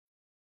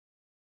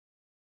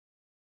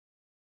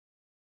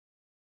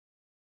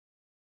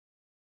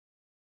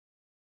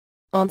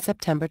On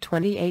September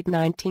 28,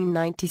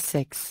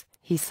 1996,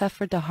 he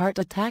suffered a heart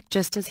attack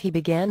just as he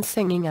began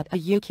singing at a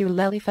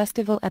ukulele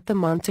festival at the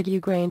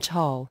Montague Grange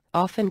Hall,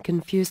 often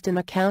confused in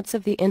accounts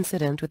of the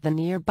incident with the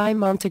nearby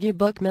Montague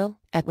Book Mill,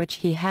 at which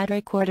he had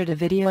recorded a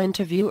video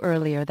interview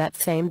earlier that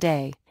same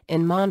day,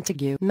 in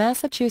Montague,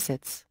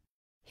 Massachusetts.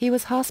 He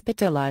was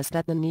hospitalized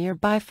at the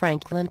nearby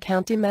Franklin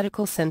County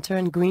Medical Center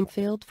in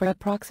Greenfield for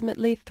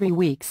approximately 3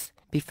 weeks,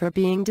 before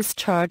being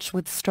discharged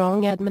with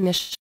strong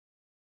admonition.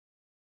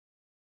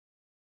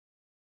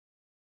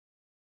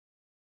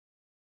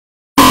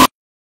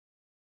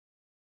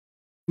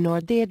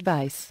 Ignored the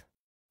advice.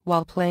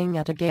 While playing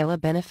at a gala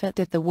benefit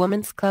at the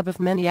Women's Club of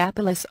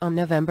Minneapolis on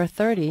November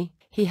 30,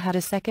 he had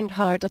a second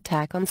heart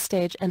attack on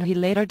stage and he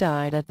later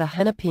died at the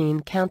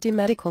Hennepin County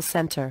Medical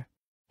Center.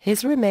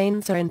 His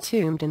remains are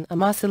entombed in a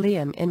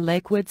mausoleum in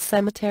Lakewood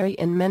Cemetery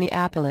in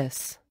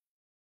Minneapolis.